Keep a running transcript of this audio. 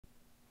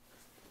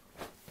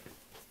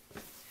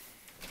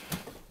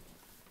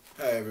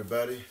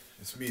everybody,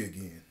 it's me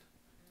again,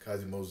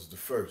 Cossimoses the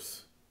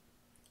first,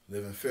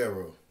 living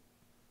Pharaoh,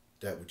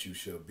 that which you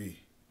shall be.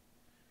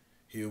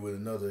 Here with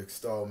another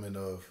installment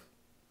of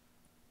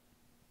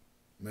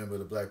member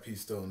of the Black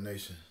Peace Stone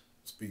Nation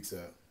speaks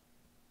out.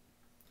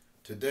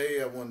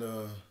 Today I want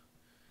to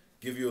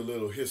give you a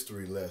little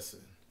history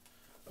lesson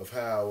of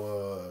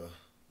how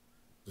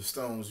the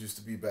Stones used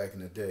to be back in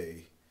the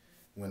day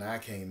when I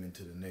came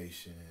into the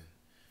nation,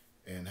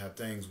 and how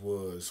things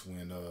was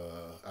when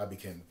I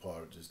became a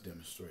part of this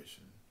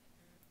demonstration.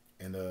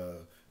 And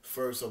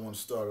first I want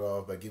to start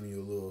off by giving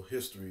you a little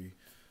history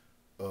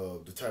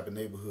of the type of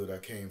neighborhood I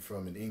came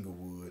from in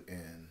Inglewood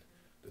and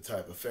the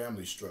type of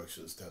family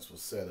structures that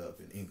was set up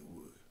in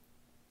Inglewood.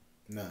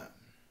 Now,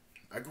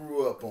 I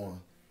grew up on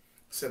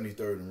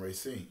 73rd and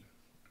Racine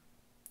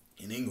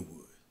in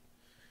Inglewood.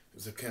 It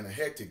was a kind of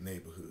hectic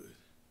neighborhood.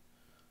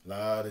 A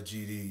lot of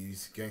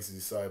GDs, gangster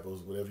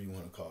disciples, whatever you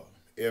want to call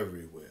them,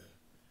 everywhere.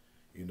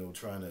 You know,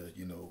 trying to,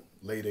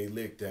 lay their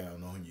lick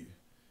down on you.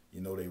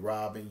 You know, they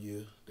robbing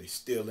you, they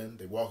stealing,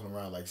 they walking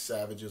around like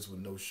savages with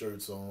no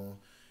shirts on.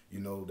 You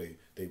know,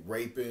 they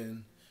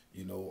raping,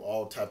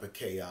 all type of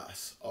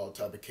chaos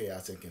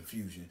and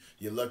confusion.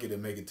 You're lucky to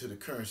make it to the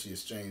currency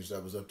exchange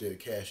that was up there to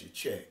cash your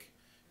check.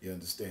 You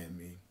understand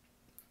me?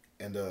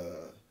 And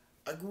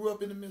I grew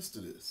up in the midst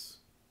of this.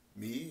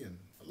 Me and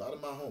a lot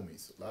of my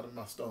homies, a lot of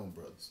my Stone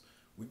brothers,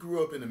 we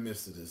grew up in the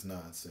midst of this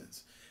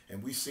nonsense.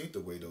 And we seen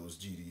the way those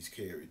GDs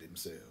carried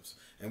themselves.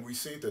 And we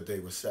seen that they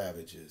were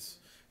savages.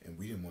 And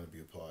we didn't want to be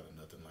a part of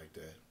nothing like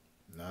that.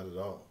 Not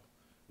at all.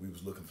 We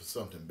was looking for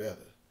something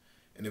better.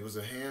 And it was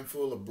a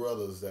handful of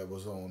brothers that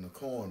was on the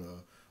corner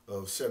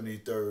of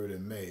 73rd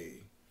and May,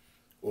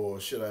 or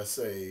should I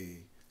say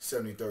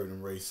 73rd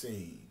and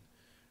Racine,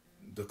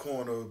 the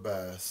corner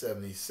by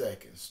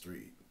 72nd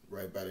Street,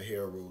 right by the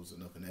Harrows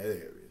and up in that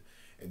area.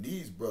 And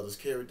these brothers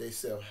carried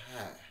themselves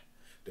high.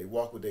 They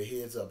walked with their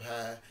heads up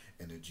high,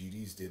 and the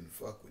GDs didn't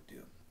fuck with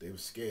them. They were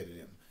scared of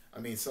them. I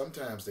mean,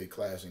 sometimes they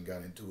clashed and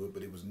got into it,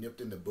 but it was nipped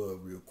in the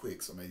bud real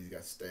quick. Somebody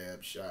got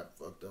stabbed, shot,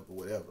 fucked up, or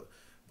whatever.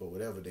 But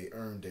whatever, they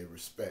earned their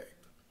respect.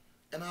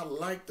 And I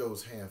liked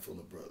those handful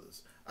of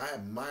brothers. I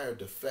admired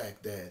the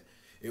fact that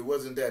it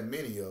wasn't that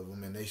many of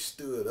them, and they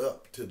stood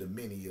up to the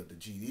many of the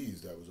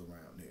GDs that was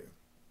around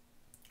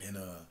there. And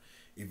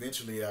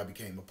eventually I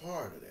became a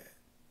part of that.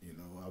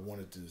 I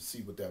wanted to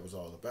see what that was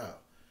all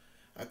about.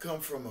 I come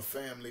from a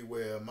family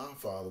where my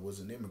father was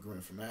an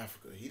immigrant from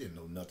Africa. He didn't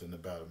know nothing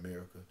about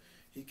America.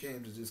 He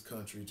came to this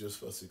country just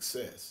for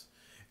success.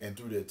 And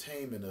through the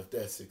attainment of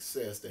that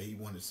success that he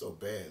wanted so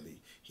badly,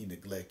 he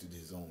neglected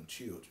his own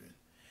children.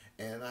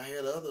 And I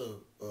had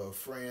other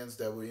friends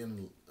that were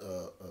in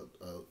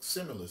a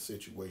similar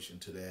situation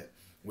to that,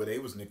 where they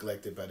was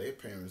neglected by their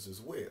parents as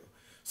well.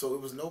 So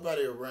it was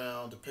nobody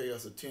around to pay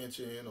us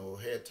attention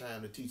or had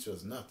time to teach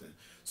us nothing.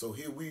 So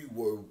here we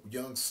were,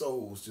 young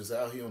souls just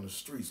out here on the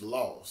streets,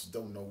 lost,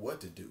 don't know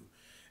what to do.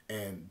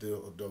 And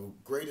the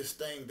greatest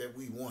thing that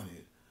we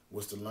wanted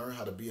was to learn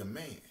how to be a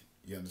man.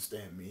 You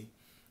understand me?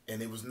 And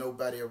there was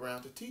nobody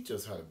around to teach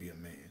us how to be a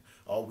man.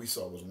 All we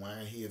saw was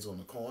wine heads on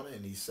the corner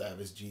and these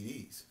savage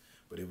GDs.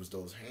 But it was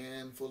those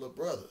handful of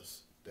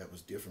brothers that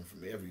was different from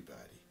everybody.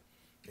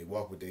 They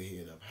walked with their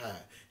head up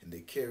high, and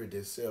they carried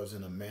themselves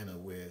in a manner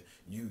where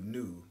you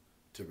knew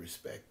to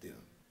respect them.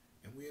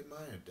 And we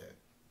admired that.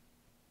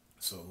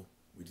 So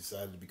we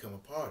decided to become a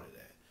part of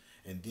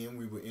that. And then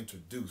we were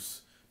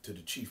introduced to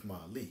the Chief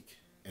Malik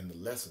and the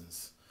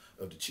lessons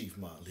of the Chief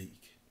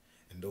Malik.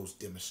 And those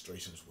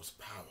demonstrations was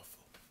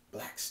powerful.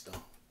 Black Stone,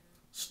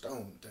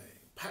 Stone thing,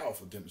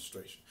 powerful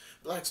demonstration.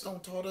 Black Stone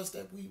taught us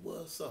that we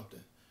was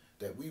something,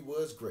 that we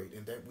was great,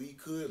 and that we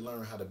could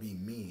learn how to be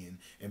men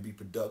and be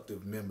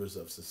productive members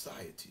of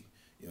society.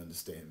 You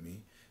understand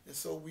me? And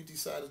so we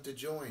decided to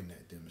join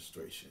that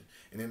demonstration.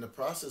 And in the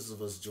process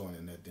of us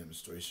joining that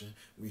demonstration,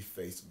 we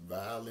faced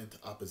violent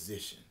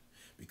opposition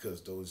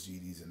because those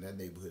GDs in that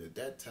neighborhood at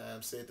that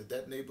time said that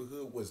that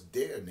neighborhood was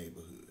their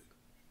neighborhood.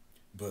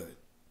 But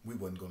we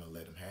wasn't going to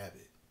let them have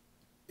it.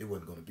 It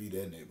wasn't going to be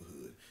their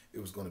neighborhood. It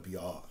was going to be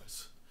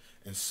ours.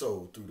 And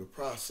so through the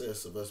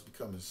process of us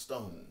becoming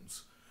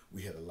Stones,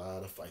 we had a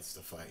lot of fights to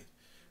fight.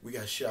 We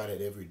got shot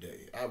at every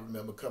day. I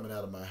remember coming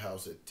out of my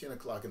house at 10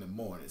 o'clock in the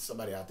morning,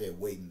 somebody out there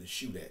waiting to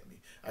shoot at me.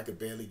 I could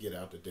barely get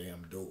out the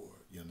damn door.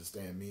 You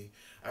understand me?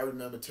 I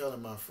remember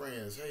telling my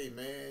friends, hey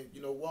man,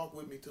 walk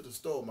with me to the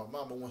store. My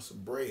mama wants some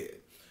bread.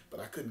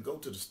 But I couldn't go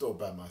to the store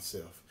by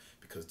myself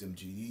because them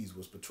GDs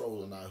was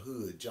patrolling our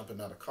hood,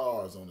 jumping out of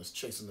cars on us,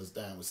 chasing us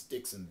down with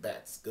sticks and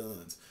bats,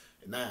 guns,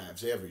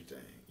 knives, everything.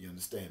 You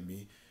understand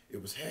me?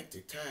 It was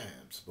hectic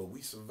times, but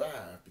we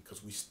survived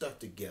because we stuck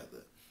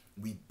together.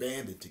 We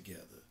banded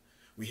together.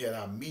 We had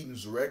our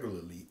meetings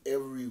regularly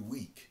every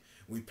week.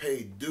 We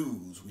paid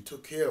dues. We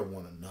took care of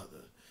one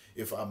another.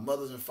 If our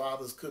mothers and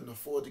fathers couldn't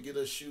afford to get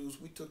us shoes,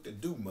 we took the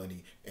due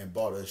money and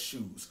bought us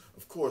shoes.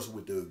 Of course,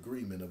 with the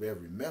agreement of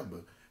every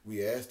member,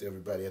 we asked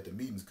everybody at the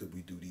meetings, could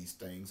we do these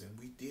things, and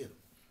we did them.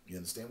 You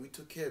understand? We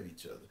took care of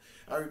each other.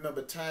 I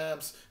remember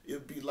times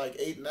it'd be like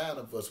 8, 9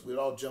 of us. We'd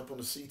all jump on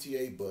the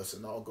CTA bus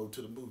and all go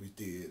to the movie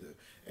theater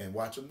and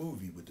watch a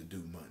movie with the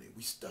due money.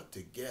 We stuck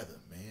together,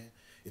 man.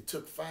 It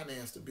took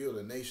finance to build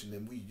a nation,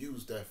 and we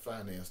used that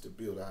finance to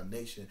build our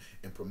nation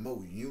and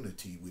promote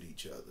unity with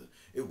each other.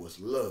 It was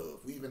love.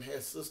 We even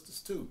had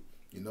sisters too,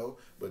 you know.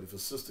 But if a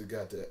sister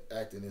got to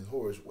acting in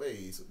whorish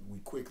ways, we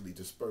quickly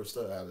dispersed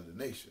her out of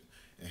the nation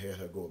and had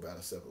her go about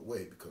a separate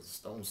way, because a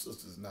stone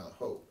sister is not a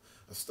hoe.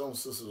 A stone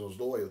sister is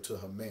loyal to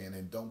her man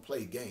and don't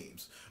play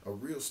games. A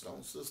real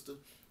stone sister,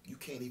 you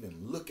can't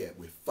even look at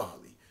with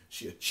folly.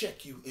 She'll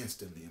check you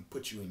instantly and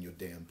put you in your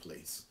damn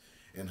place.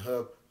 And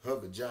her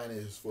vagina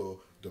is for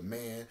the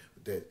man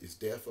that is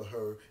there for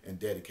her and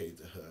dedicated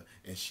to her.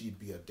 And she'd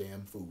be a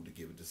damn fool to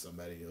give it to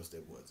somebody else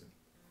that wasn't.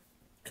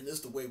 And this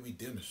is the way we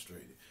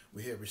demonstrated.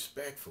 We had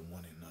respect for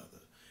one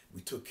another. We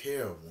took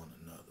care of one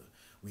another.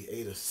 We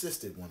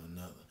assisted one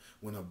another.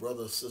 When a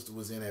brother or sister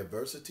was in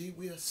adversity,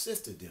 we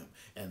assisted them.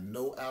 And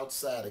no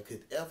outsider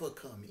could ever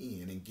come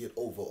in and get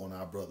over on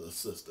our brother or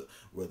sister,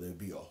 whether it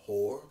be a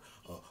whore,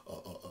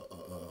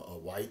 a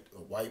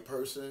white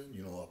person,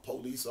 you know, a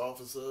police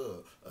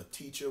officer, a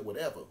teacher,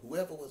 whatever.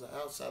 Whoever was an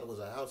outsider was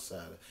an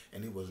outsider.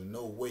 And there was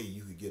no way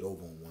you could get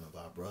over on one of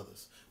our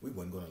brothers. We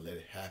wasn't going to let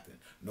it happen.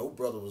 No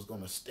brother was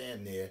going to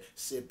stand there,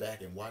 sit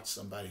back and watch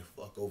somebody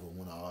fuck over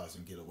one of ours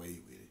and get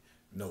away with it.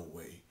 No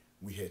way.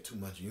 We had too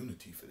much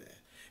unity for that.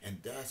 And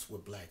that's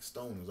what Black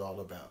Stone is all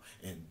about.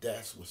 And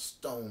that's what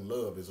Stone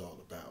Love is all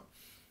about.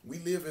 We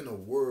live in a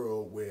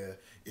world where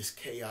it's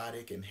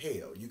chaotic and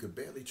hell. You could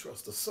barely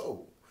trust a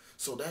soul.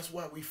 So that's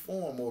why we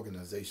form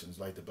organizations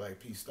like the Black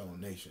Peace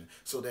Stone Nation,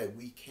 so that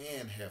we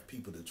can have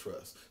people to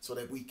trust, so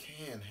that we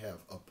can have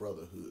a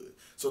brotherhood,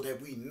 so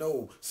that we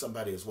know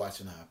somebody is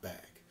watching our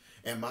back.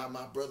 Am I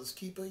my brother's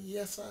keeper?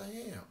 Yes, I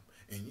am.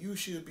 And you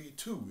should be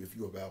too if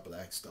you're about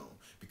Blackstone,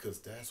 because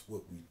that's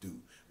what we do.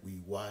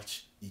 We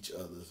watch each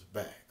other's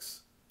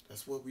backs.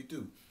 That's what we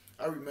do.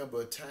 I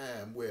remember a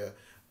time where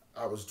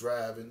I was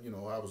driving, you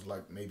know, I was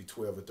like maybe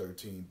 12 or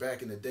 13.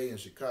 Back in the day in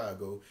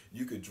Chicago,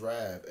 you could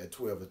drive at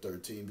 12 or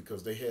 13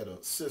 because they had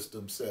a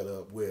system set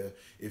up where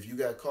if you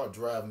got caught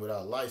driving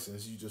without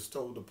license, you just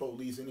told the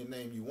police any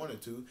name you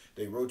wanted to.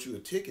 They wrote you a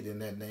ticket in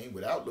that name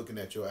without looking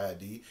at your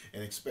ID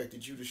and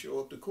expected you to show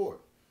up to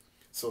court.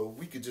 So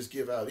we could just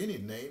give out any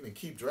name and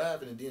keep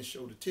driving and then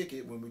show the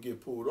ticket when we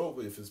get pulled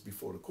over if it's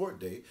before the court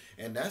date.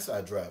 And that's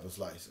our driver's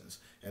license.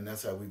 And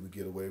that's how we would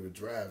get away with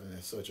driving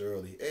at such an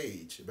early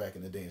age back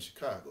in the day in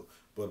Chicago.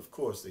 But of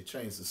course, they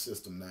changed the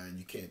system now and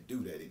you can't do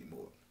that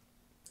anymore.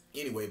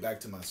 Anyway, back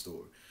to my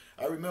story.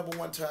 I remember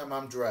one time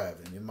I'm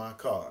driving in my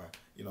car.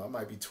 You know, I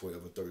might be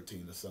 12 or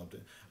 13 or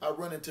something. I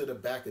run into the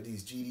back of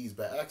these GDs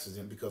by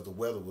accident because the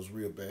weather was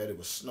real bad. It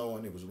was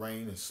snowing, it was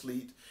rain and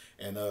sleet.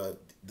 And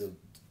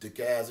the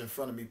guys in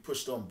front of me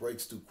pushed on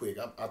brakes too quick.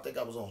 I think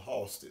I was on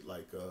Halsted,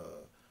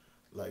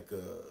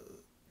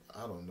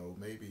 I don't know,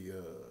 maybe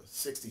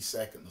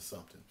 60-second or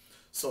something.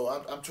 So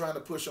I'm trying to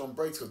push on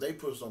brakes because they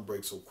pushed on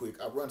brakes so quick.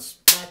 I run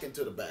smack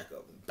into the back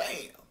of them.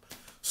 Bam!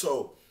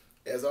 So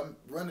as I'm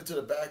running to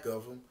the back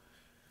of them,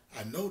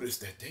 I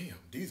noticed that, damn,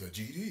 these are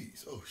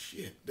GDs. Oh,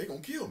 shit, they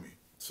gonna kill me.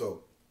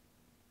 So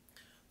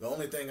the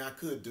only thing I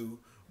could do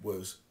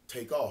was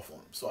take off on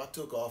them. So I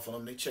took off on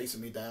them. They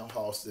chasing me down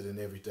Halsted and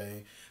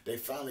everything. They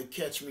finally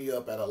catch me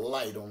up at a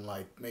light on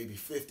like maybe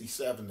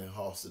 57 in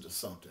Halsted or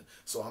something.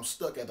 So I'm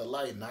stuck at the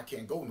light and I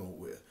can't go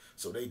nowhere.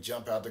 So they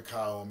jump out the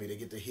car on me. They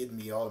get to hitting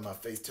me all in my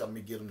face, telling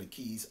me to get them the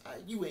keys.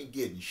 You ain't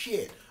getting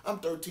shit. I'm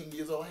 13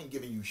 years old. I ain't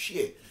giving you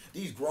shit.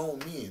 These grown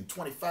men,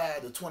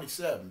 25 to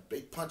 27,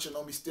 they punching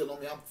on me, still on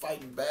me. I'm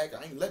fighting back.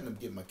 I ain't letting them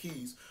get my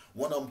keys.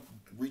 One of them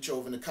reach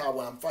over in the car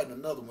while I'm fighting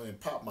another one and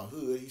pop my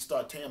hood. He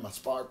start tearing my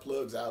spark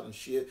plugs out and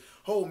shit.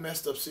 Whole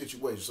messed up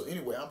situation. So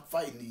anyway, I'm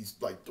fighting these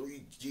like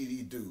 3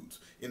 GD dudes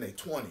in their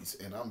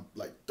 20s and I'm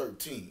like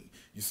 13.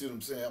 You see what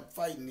I'm saying? I'm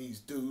fighting these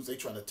dudes. They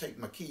trying to take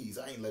my keys.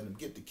 I ain't letting them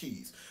get the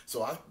keys.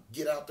 So I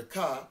get out the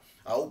car.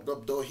 I open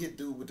up the door, hit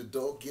dude with the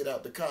door, get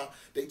out the car.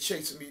 They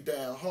chasing me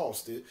down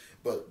Halsted,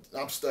 but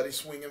I'm steady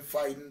swinging,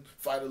 fighting,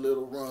 fight a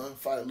little run,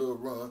 fight a little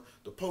run.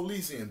 The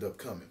police end up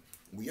coming.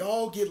 We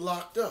all get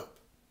locked up.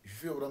 You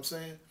feel what I'm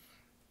saying?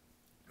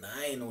 Now,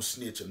 I ain't no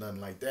snitch or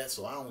nothing like that,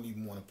 so I don't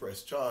even want to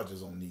press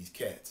charges on these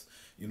cats.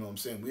 You know what I'm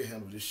saying? We'll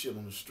handle this shit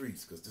on the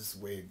streets because this is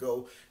the way it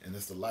go, and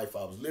it's the life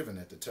I was living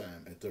at the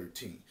time at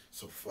 13.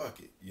 So fuck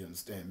it. You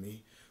understand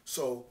me?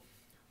 So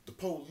the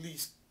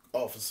police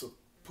officer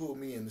pulled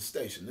me in the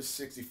station. This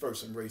is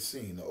 61st and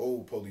Racine, the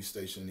old police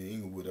station in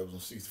Inglewood that was on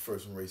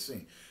 61st and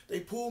Racine.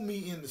 They pulled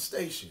me in the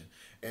station,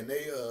 and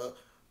they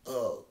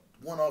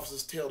one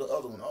officer tell the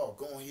other one, "Oh,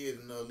 go ahead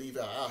and leave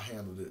out. I'll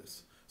handle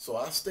this." So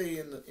I stay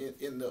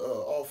in the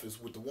office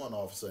with the one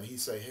officer, and he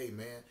say, "Hey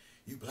man,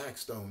 you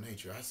Blackstone,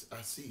 ain't you?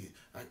 I see it.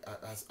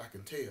 I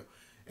can tell."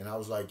 And I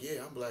was like,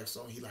 "Yeah, I'm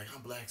Blackstone." He like,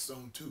 "I'm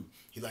Blackstone too."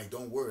 He like,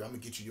 "Don't worry, I'm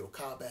gonna get you your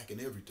car back and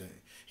everything."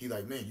 He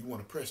like, "Man, you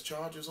want to press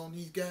charges on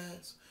these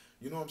guys?"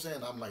 You know what I'm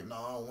saying? I'm like, "No,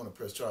 I don't want to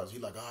press charges." He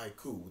like, "All right,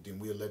 cool. Then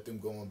we'll let them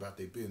go on about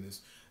their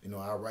business."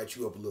 I'll write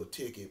you up a little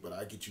ticket, but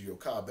I'll get you your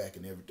car back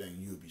and everything,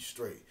 and you'll be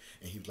straight.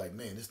 And he was like,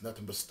 man, it's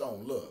nothing but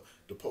stone love.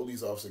 The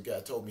police officer guy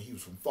told me he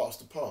was from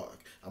Foster Park.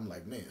 I'm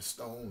like, man,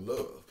 stone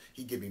love.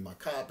 He gave me my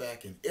car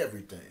back and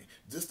everything.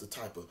 This the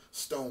type of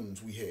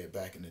stones we had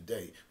back in the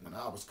day when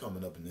I was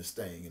coming up in this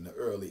thing in the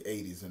early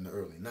 80s and the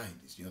early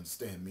 90s. You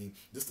understand me?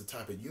 This the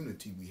type of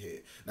unity we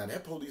had. Now,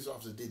 that police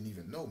officer didn't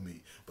even know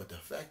me, but the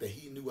fact that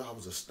he knew I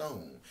was a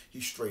stone, he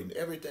straightened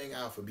everything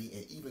out for me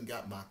and even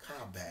got my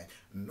car back,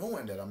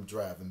 knowing that I'm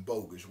driving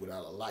bogus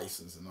without a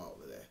license and all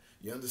of that.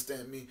 You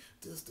understand me?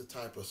 This is the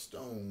type of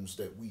stones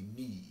that we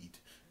need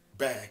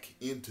back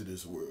into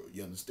this world.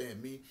 You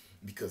understand me?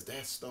 Because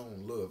that's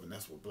stone love, and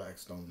that's what Black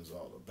Stone is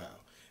all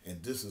about.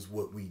 And this is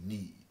what we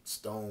need,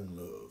 stone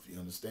love. You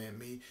understand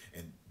me?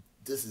 And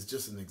this is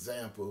just an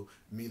example,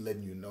 me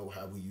letting you know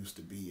how we used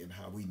to be and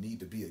how we need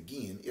to be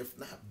again, if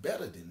not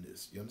better than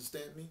this. You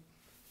understand me?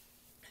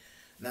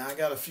 Now, I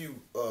got a few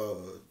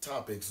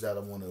topics that I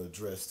want to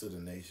address to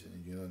the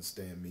nation. You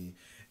understand me?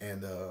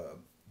 And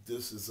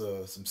this is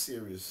some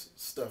serious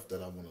stuff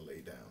that I want to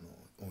lay down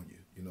on you.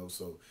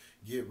 So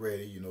get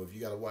ready. If you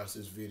got to watch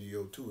this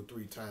video 2 or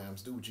 3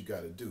 times, do what you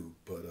got to do.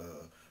 But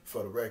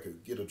for the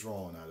record, get a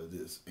drawing out of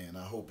this, and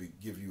I hope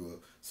it give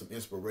you some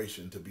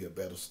inspiration to be a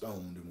better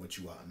stone than what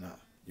you are now.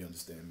 You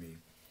understand me?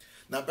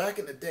 Now, back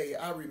in the day,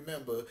 I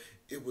remember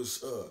it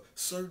was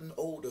certain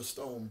older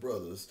stone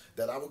brothers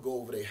that I would go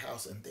over their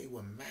house, and they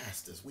were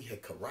masters. We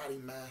had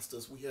karate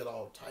masters. We had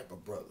all type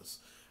of brothers.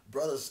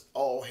 Brothers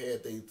all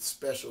had their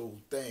special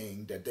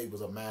thing that they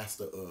was a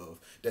master of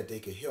that they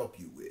could help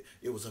you with.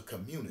 It was a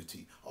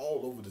community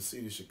all over the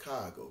city of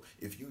Chicago.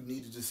 If you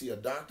needed to see a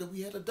doctor,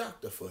 we had a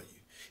doctor for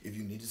you. If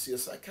you need to see a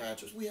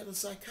psychiatrist, we had a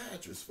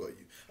psychiatrist for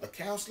you. A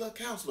counselor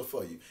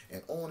for you.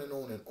 And on and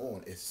on and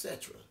on,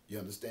 etc. You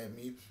understand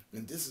me?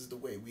 And this is the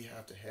way we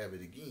have to have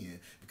it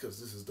again, because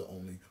this is the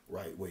only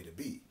right way to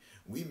be.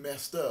 We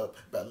messed up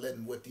by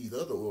letting what these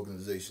other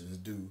organizations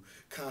do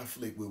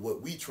conflict with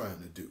what we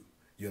trying to do.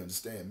 You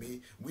understand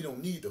me? We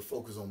don't need to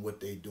focus on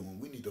what they doing.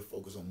 We need to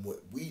focus on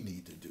what we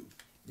need to do.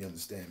 You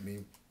understand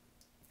me?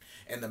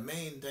 And the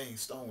main thing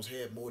Stones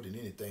had more than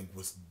anything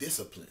was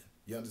discipline.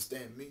 You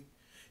understand me?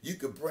 You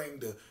could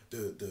bring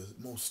the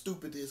most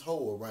stupidest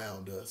hoe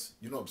around us,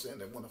 you know what I'm saying,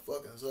 that want to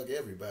fucking suck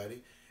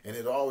everybody, and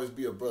it'll always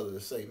be a brother to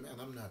say, man,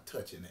 I'm not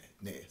touching that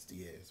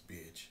nasty ass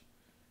bitch.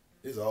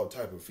 There's all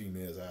type of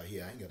females out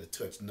here. I ain't got to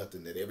touch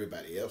nothing that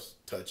everybody else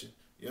touching.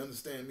 You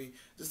understand me?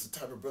 This is the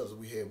type of brothers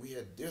we had. We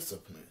had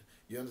discipline.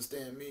 You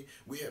understand me?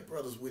 We had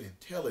brothers with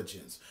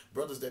intelligence,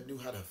 brothers that knew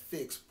how to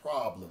fix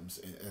problems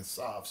and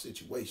solve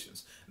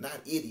situations, not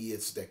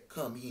idiots that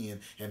come in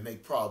and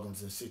make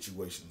problems and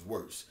situations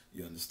worse.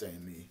 You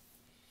understand me?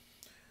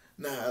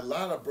 Now, a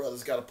lot of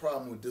brothers got a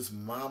problem with this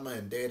mama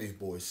and daddy's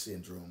boy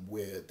syndrome,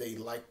 where they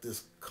like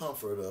this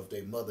comfort of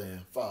their mother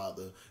and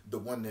father, the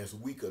one that's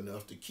weak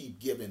enough to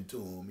keep giving to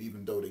them,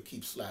 even though they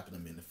keep slapping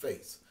them in the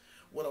face.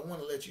 What I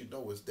want to let you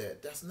know is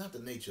that that's not the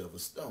nature of a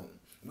stone.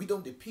 We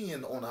don't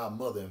depend on our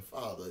mother and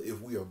father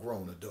if we are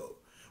grown adult.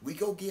 We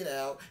go get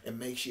out and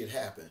make shit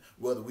happen,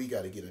 whether we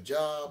got to get a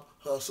job,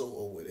 hustle,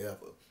 or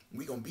whatever.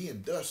 We going to be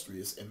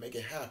industrious and make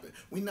it happen.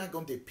 We're not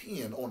going to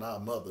depend on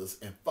our mothers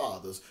and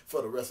fathers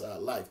for the rest of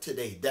our life till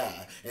they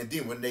die. And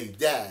then when they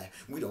die,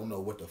 we don't know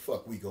what the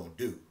fuck we going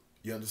to do.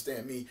 You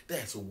understand me?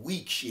 That's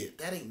weak shit.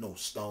 That ain't no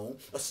stone.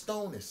 A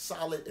stone is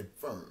solid and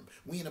firm.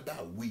 We ain't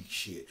about weak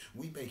shit.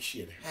 We make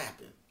shit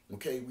happen.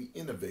 Okay, we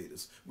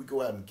innovators. We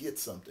go out and get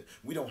something.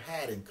 We don't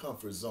hide in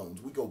comfort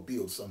zones. We go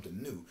build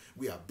something new.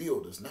 We are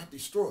builders, not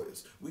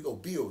destroyers. We go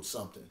build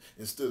something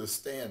instead of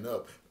stand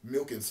up,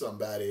 milking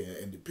somebody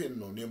and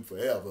depending on them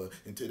forever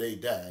until they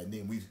die, and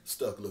then we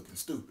stuck looking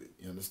stupid.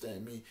 You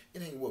understand me?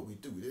 It ain't what we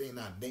do. It ain't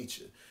our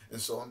nature. And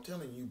so I'm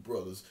telling you,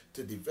 brothers,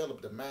 to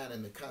develop the mind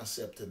and the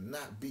concept to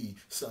not be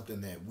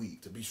something that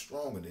weak, to be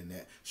stronger than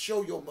that.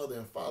 Show your mother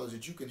and fathers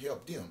that you can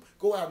help them.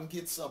 Go out and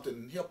get something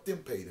and help them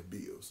pay the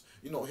bills.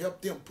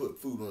 Help them put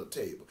food on the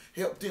table.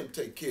 Help them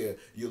take care of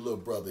your little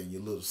brother and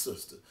your little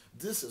sister.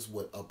 This is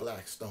what a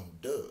black stone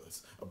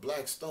does. A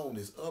black stone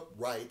is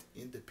upright,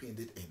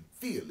 independent, and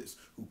fearless,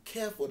 who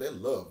care for their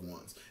loved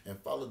ones and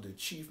follow the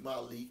Chief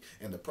Malik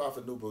and the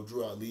Prophet Noble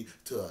Drew Ali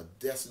to a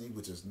destiny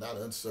which is not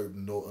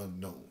uncertain nor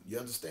unknown. You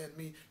understand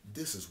me?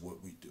 This is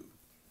what we do.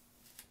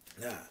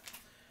 Now,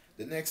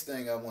 the next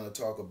thing I want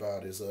to talk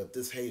about is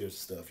this hater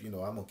stuff. I'm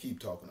going to keep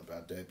talking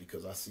about that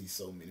because I see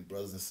so many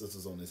brothers and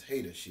sisters on this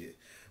hater shit.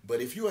 But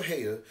if you're a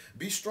hater,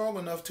 be strong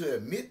enough to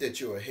admit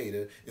that you're a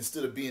hater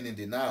instead of being in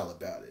denial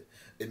about it.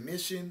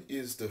 Admission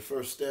is the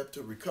first step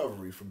to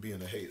recovery from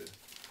being a hater.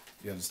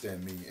 You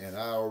understand me? And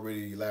I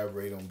already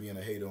elaborate on being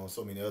a hater on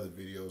so many other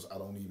videos. I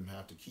don't even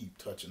have to keep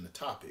touching the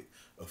topic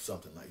of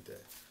something like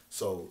that.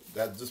 So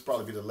that just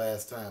probably be the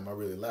last time I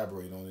really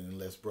elaborate on it,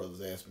 unless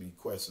brothers ask me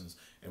questions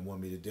and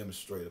want me to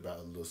demonstrate about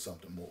a little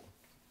something more.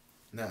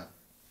 Now,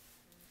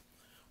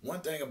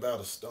 one thing about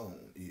a stone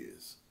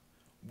is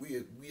we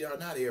are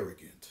not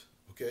arrogant,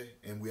 okay?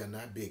 And we are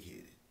not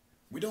big-headed.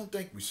 We don't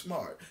think we're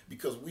smart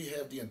because we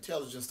have the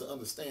intelligence to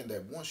understand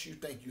that once you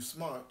think you're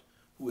smart,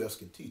 who else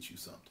can teach you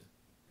something?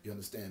 You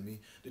understand me?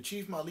 The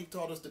Chief Malik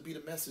taught us to be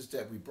the message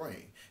that we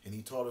bring, and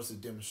he taught us to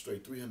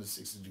demonstrate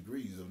 360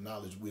 degrees of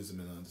knowledge, wisdom,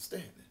 and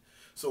understanding.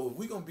 So if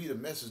we're going to be the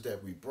message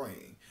that we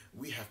bring,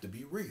 we have to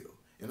be real.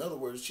 In other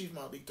words, Chief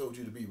Malik told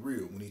you to be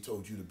real when he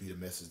told you to be the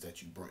message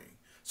that you bring.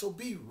 So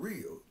be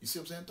real. You see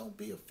what I'm saying? Don't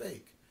be a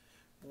fake.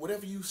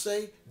 Whatever you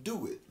say,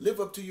 do it. Live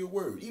up to your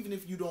word. Even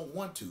if you don't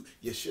want to,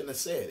 you shouldn't have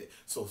said it.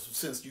 So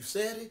since you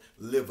said it,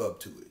 live up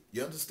to it.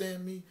 You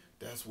understand me?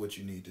 That's what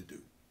you need to do.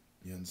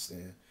 You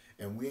understand?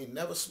 And we ain't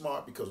never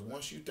smart, because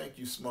once you think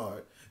you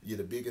smart, you're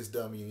the biggest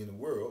dummy in the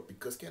world,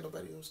 because can't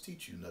nobody else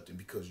teach you nothing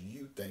because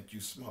you think you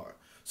smart.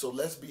 So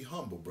let's be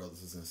humble,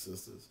 brothers and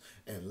sisters,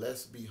 and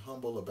let's be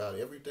humble about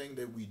everything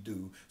that we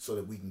do so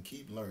that we can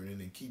keep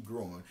learning and keep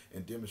growing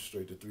and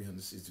demonstrate the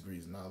 360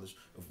 degrees knowledge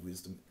of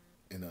wisdom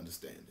and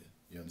understanding.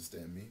 You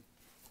understand me?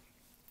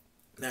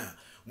 Now,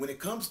 when it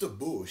comes to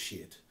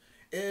bullshit,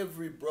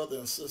 every brother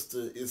and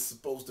sister is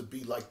supposed to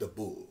be like the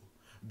bull.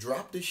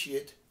 Drop the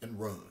shit and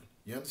run.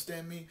 You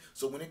understand me?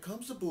 So when it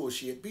comes to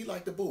bullshit, be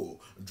like the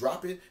bull.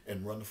 Drop it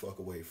and run the fuck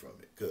away from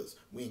it. Because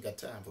we ain't got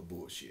time for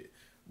bullshit.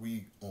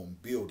 We on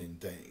building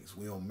things.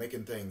 We on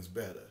making things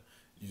better.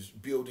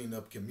 Just building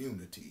up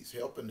communities,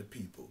 helping the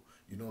people.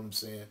 You know what I'm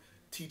saying?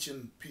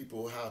 Teaching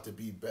people how to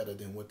be better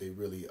than what they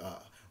really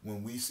are.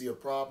 When we see a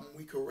problem,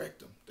 we correct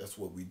them. That's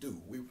what we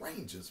do. We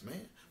rangers,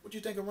 man. What you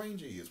think a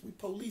ranger is? We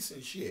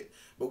policing shit.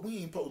 But we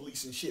ain't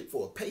policing shit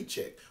for a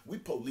paycheck. We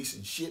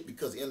policing shit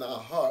because in our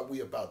heart,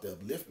 we about the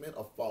upliftment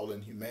of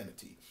fallen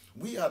humanity.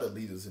 We are the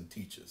leaders and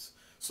teachers.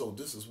 So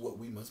this is what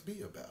we must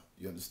be about.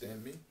 You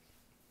understand me?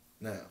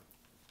 Now,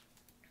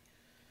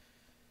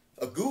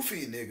 a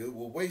goofy nigga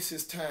will waste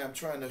his time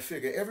trying to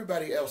figure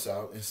everybody else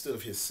out instead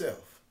of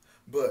himself.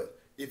 But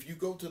if you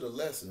go to the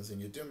lessons and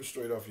you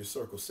demonstrate off your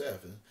circle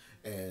 7,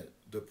 and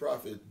the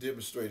prophet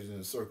demonstrated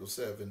in circle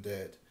 7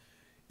 that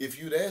if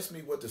you'd ask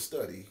me what to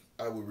study,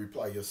 I would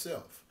reply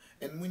yourself.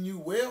 And when you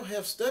well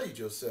have studied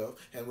yourself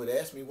and would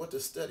ask me what to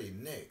study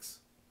next,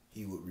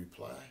 he would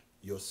reply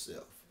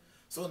yourself.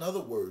 So in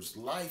other words,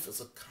 life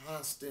is a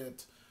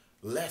constant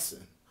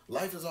lesson.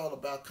 Life is all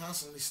about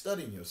constantly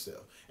studying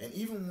yourself. And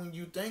even when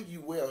you think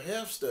you well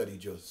have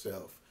studied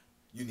yourself,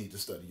 you need to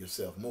study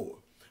yourself more.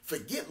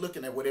 Forget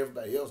looking at what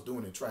everybody else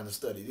doing and trying to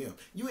study them.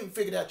 You ain't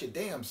figured out your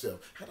damn self.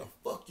 How the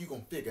fuck you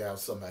gonna figure out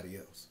somebody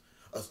else?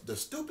 The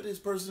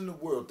stupidest person in the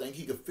world think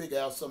he could figure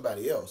out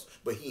somebody else,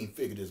 but he ain't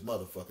figured his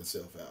motherfucking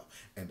self out.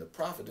 And the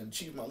prophet and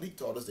Chief Malik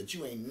taught us that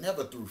you ain't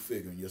never through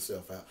figuring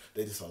yourself out.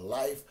 That it's a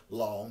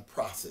lifelong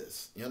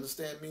process. You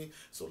understand me?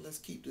 So let's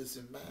keep this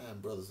in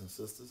mind, brothers and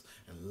sisters,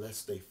 and let's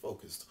stay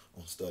focused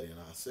on studying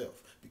ourselves,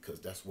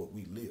 because that's what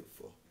we live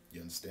for.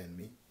 You understand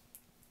me?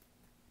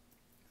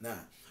 Now,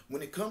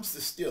 when it comes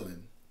to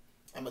stealing,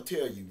 I'm going to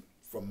tell you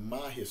from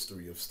my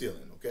history of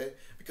stealing, okay?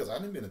 Because I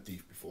done been a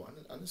thief before.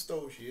 I done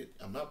stole shit.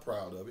 I'm not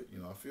proud of it. You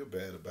know, I feel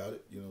bad about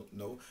it, you know,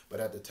 no.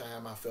 But at the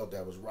time, I felt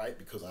that was right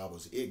because I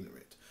was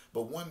ignorant.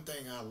 But one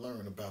thing I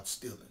learned about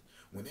stealing,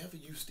 whenever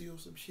you steal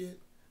some shit,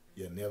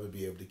 you'll never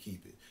be able to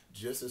keep it.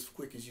 Just as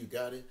quick as you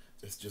got it,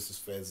 that's just as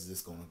fast as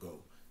it's going to go.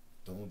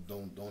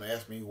 Don't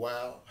ask me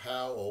why,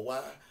 how, or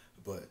why,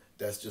 but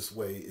that's just the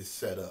way it's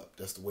set up.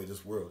 That's the way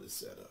this world is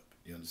set up.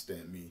 You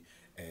understand me?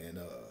 And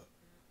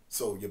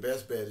so your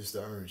best bet is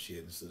to earn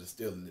shit instead of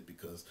stealing it,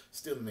 because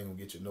stealing ain't gonna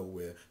get you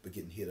nowhere but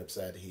getting hit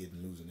upside the head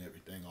and losing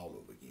everything all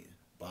over again.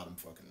 Bottom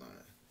fucking line.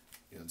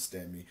 You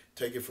understand me?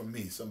 Take it from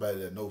me, somebody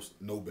that knows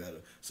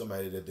better,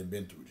 somebody that done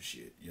been through the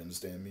shit. You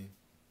understand me?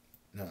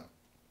 Now,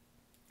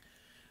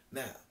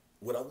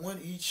 what I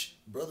want each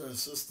brother and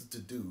sister to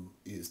do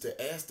is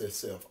to ask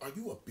themselves, are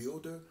you a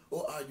builder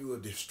or are you a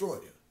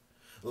destroyer?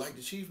 Like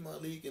the Chief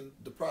Malik and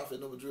the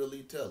Prophet Noble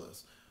Ali tell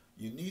us,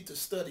 you need to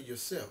study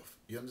yourself.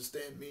 You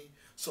understand me?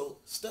 So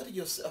study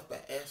yourself by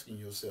asking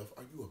yourself,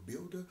 are you a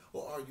builder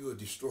or are you a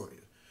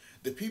destroyer?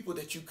 The people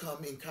that you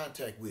come in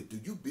contact with,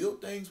 do you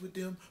build things with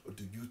them or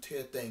do you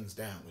tear things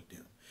down with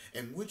them?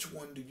 And which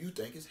one do you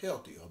think is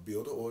healthy, a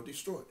builder or a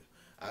destroyer?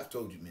 I've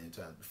told you many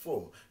times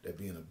before that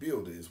being a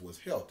builder is what's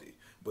healthy,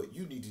 but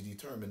you need to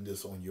determine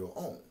this on your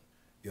own.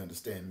 You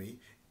understand me?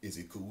 Is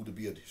it cool to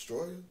be a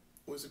destroyer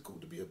or is it cool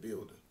to be a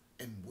builder?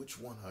 And which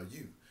one are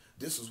you?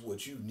 This is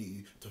what you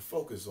need to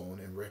focus on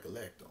and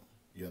recollect on.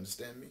 You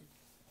understand me?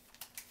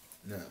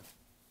 Now,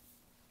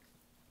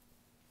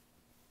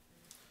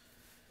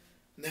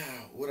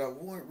 what I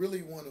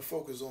really want to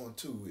focus on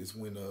too is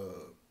when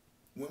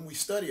we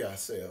study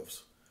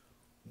ourselves,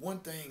 one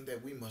thing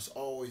that we must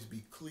always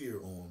be clear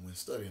on when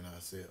studying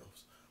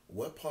ourselves,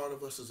 what part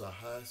of us is our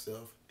higher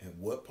self and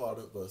what part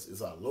of us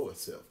is our lower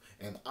self?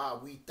 And are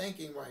we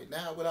thinking right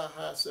now with our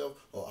higher self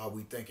or are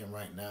we thinking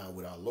right now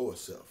with our lower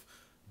self?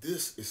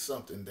 This is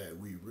something that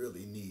we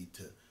really need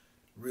to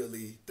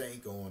really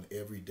think on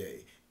every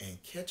day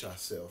and catch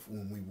ourselves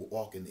when we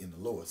walking in the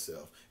lower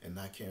self and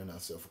not carrying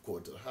ourselves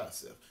according to the higher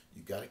self.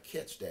 You got to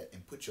catch that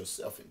and put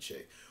yourself in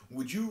check.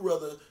 Would you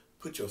rather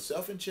put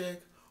yourself in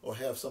check or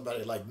have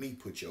somebody like me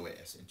put your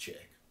ass in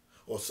check?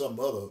 Or some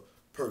other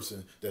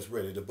person that's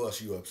ready to bust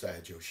you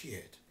upside your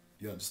shit?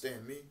 You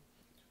understand me?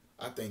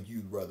 I think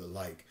you'd rather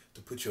like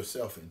to put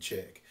yourself in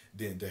check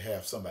than to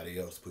have somebody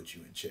else put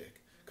you in check.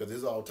 Because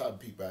there's all type of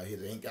people out here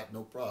that ain't got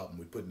no problem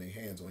with putting their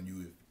hands on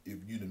you if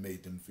you done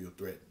made them feel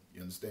threatened.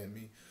 You understand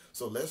me?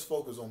 So let's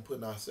focus on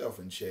putting ourselves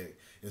in check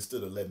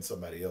instead of letting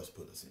somebody else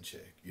put us in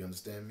check. You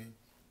understand me?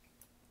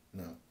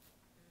 Now,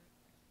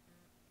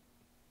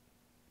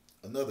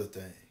 another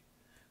thing,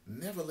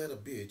 never let a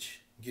bitch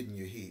get in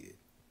your head,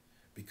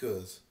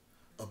 because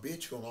a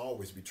bitch gonna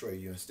always betray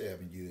you and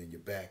stabbing you in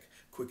your back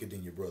quicker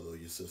than your brother or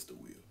your sister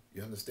will.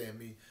 You understand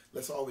me?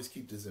 Let's always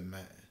keep this in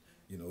mind.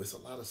 You know, it's a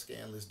lot of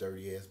scandalous,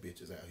 dirty ass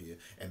bitches out here,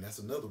 and that's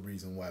another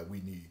reason why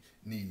we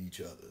need each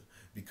other,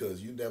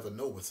 because you never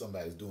know what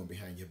somebody's doing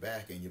behind your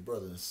back, and your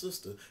brother and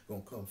sister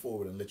gonna come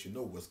forward and let you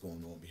know what's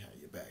going on behind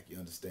your back. You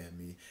understand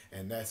me?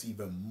 And that's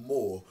even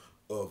more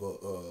of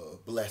a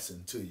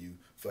blessing to you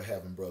for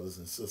having brothers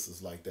and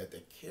sisters like that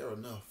that care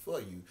enough for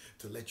you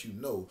to let you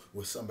know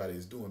what somebody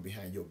is doing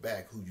behind your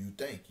back who you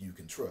think you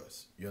can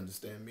trust. You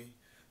understand me?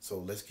 So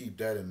let's keep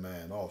that in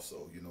mind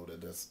also. You know,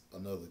 that's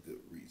another good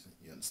reason.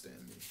 You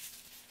understand me?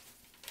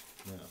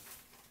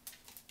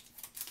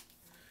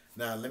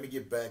 Now let me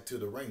get back to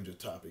the ranger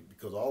topic,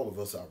 because all of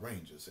us are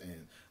rangers,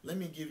 and let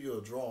me give you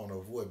a drawing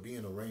of what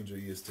being a ranger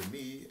is to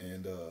me,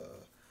 and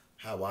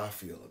how I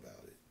feel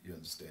about it. You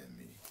understand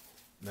me?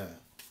 Now,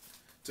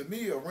 to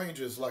me, a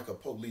ranger is like a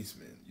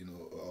policeman. You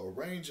know, a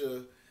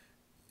ranger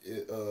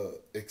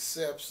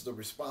accepts the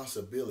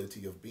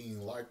responsibility of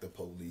being like the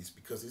police,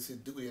 because it's his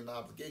duty and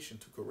obligation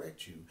to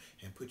correct you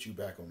and put you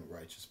back on the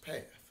righteous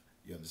path.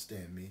 You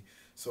understand me?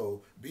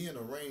 So being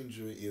a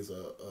ranger is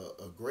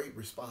a great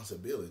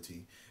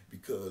responsibility,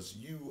 because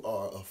you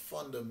are a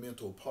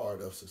fundamental part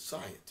of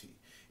society.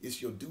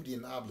 It's your duty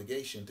and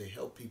obligation to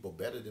help people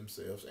better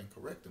themselves and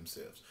correct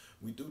themselves.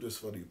 We do this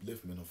for the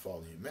upliftment of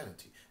fallen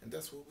humanity, and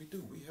that's what we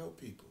do. We help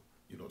people.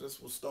 You know,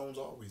 that's what Stones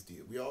always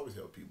did. We always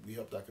help people. We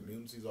helped our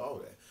communities, all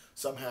that.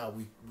 Somehow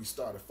we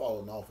started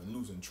falling off and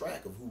losing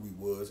track of who we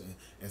was,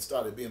 and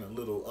started being a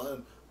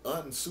little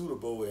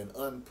unsuitable and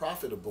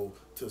unprofitable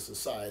to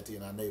society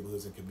and our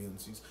neighborhoods and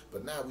communities.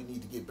 But now we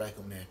need to get back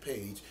on that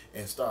page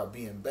and start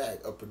being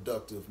back a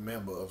productive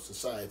member of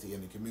society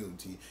and the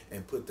community,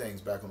 and put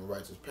things back on the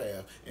righteous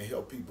path and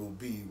help people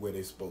be where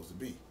they're supposed to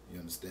be. You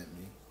understand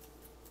me?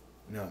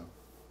 Now,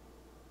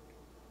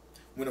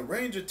 when a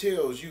ranger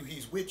tells you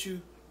he's with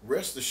you,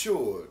 rest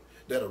assured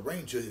that a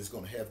ranger is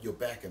going to have your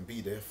back and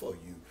be there for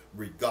you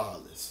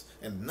regardless.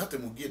 And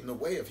nothing will get in the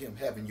way of him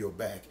having your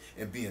back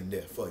and being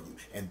there for you.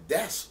 And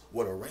that's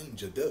what a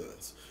ranger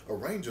does. A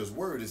ranger's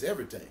word is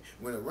everything.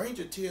 When a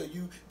ranger tell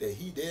you that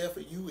he there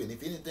for you, and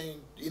if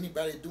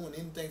anybody doing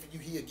anything for you,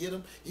 he'll get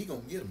them, he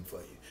going to get them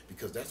for you.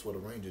 Because that's what a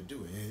ranger do.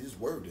 And his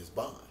word is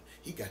bond.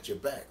 He got your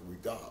back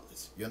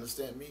regardless. You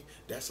understand me?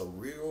 That's a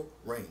real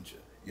ranger.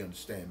 You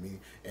understand me?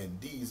 And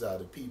these are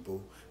the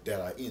people that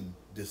are in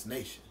this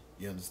nation.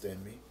 You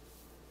understand me?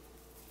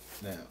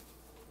 Now,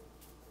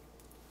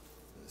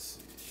 let's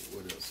see.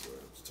 What else do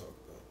I have to talk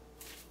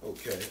about?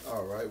 Okay,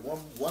 all right.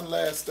 One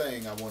last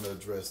thing I want to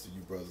address to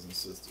you, brothers and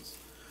sisters.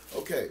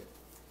 Okay.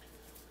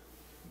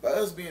 By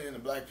us being in the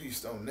Black Peace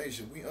Stone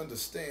Nation, we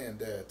understand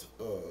that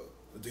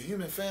the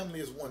human family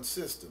is one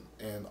system,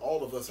 and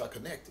all of us are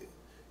connected.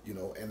 You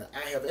know, and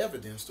I have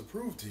evidence to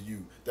prove to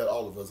you that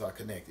all of us are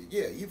connected.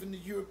 Yeah, even the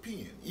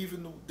European,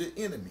 even the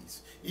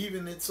enemies,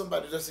 even if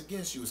somebody that's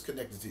against you is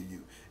connected to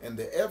you. And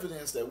the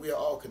evidence that we are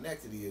all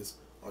connected is,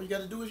 all you got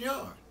to do is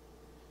yarn.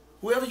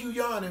 Whoever you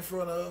yarn in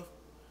front of,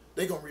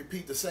 they're going to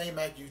repeat the same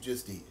act you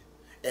just did.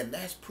 And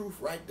that's proof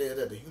right there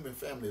that the human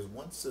family is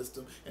one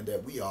system and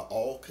that we are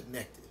all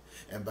connected.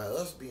 And by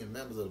us being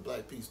members of the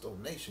Black Peace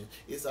Stone Nation,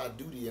 it's our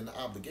duty and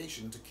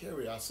obligation to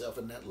carry ourselves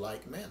in that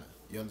like manner.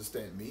 You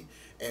understand me?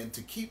 And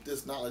to keep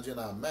this knowledge in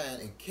our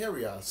mind and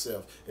carry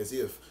ourselves as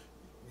if,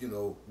 you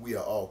know, we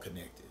are all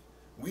connected.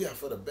 We are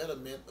for the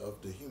betterment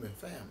of the human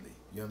family.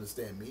 You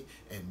understand me?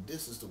 And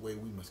this is the way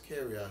we must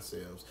carry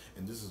ourselves,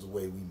 and this is the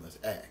way we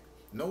must act.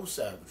 No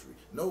savagery,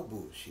 no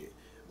bullshit.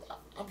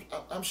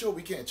 I'm sure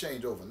we can't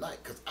change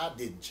overnight, because I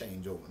didn't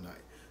change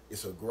overnight.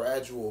 It's a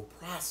gradual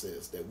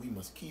process that we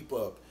must keep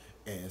up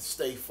and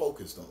stay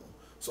focused on.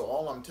 So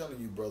all I'm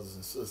telling you, brothers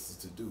and sisters,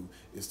 to do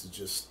is to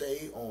just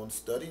stay on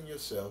studying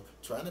yourself,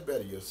 trying to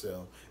better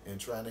yourself, and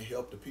trying to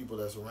help the people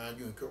that's around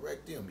you and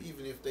correct them,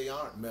 even if they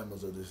aren't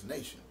members of this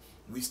nation.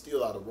 We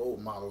still are the role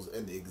models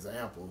and the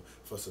example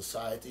for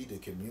society, the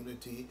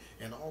community,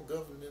 and all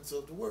governments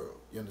of the world.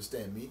 You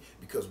understand me?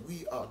 Because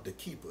we are the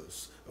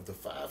keepers of the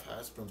 5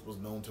 highest principles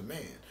known to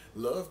man: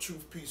 love,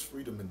 truth, peace,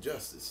 freedom, and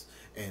justice.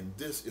 And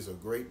this is a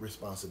great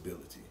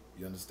responsibility.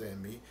 You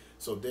understand me?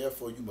 So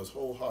therefore, you must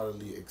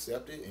wholeheartedly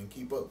accept it and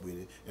keep up with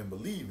it and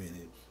believe in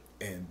it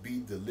and be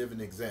the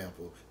living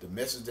example, the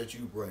message that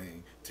you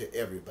bring to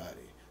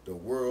everybody, the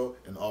world,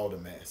 and all the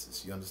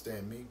masses. You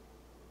understand me?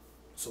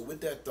 So with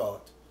that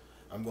thought,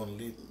 I'm going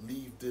to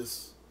leave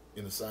this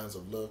in the signs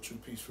of love,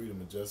 truth, peace, freedom,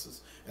 and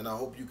justice. And I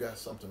hope you got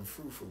something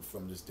fruitful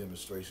from this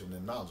demonstration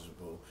and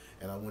knowledgeable.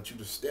 And I want you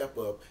to step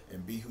up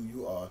and be who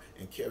you are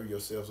and carry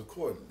yourselves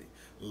accordingly.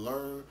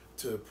 Learn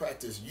to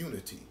practice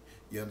unity.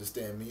 You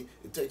understand me?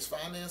 It takes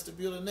finance to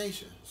build a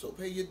nation. So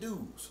pay your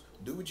dues.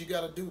 Do what you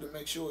got to do to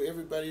make sure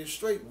everybody is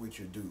straight with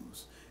your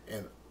dues.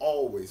 And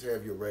always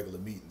have your regular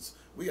meetings.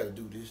 We got to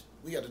do this.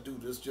 We got to do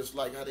this just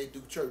like how they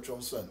do church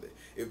on Sunday.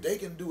 If they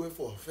can do it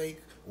for a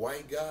fake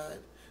white God,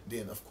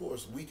 then of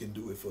course we can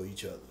do it for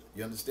each other.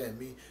 You understand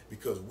me?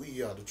 Because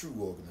we are the true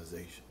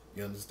organization.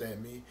 You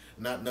understand me?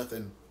 Not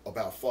nothing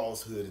about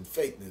falsehood and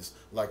fakeness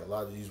like a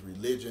lot of these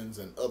religions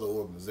and other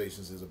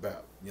organizations is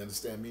about. You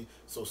understand me?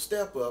 So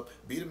step up,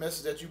 be the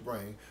message that you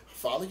bring,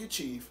 follow your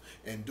chief,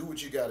 and do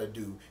what you got to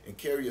do, and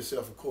carry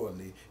yourself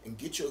accordingly, and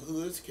get your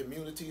hoods,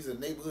 communities, and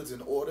neighborhoods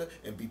in order,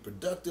 and be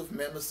productive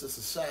members to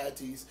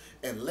societies,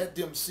 and let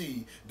them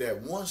see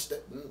that once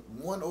that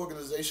one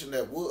organization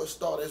that was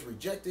thought as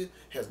rejected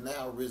has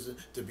now risen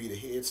to be the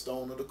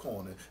headstone of the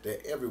corner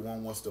that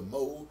everyone wants to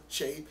mold,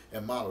 shape,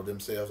 and model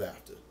themselves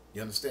after.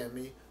 You understand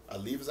me? I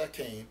leave as I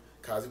came,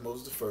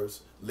 Cossimoses the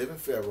first, living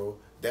Pharaoh,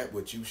 that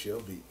what you shall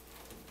be.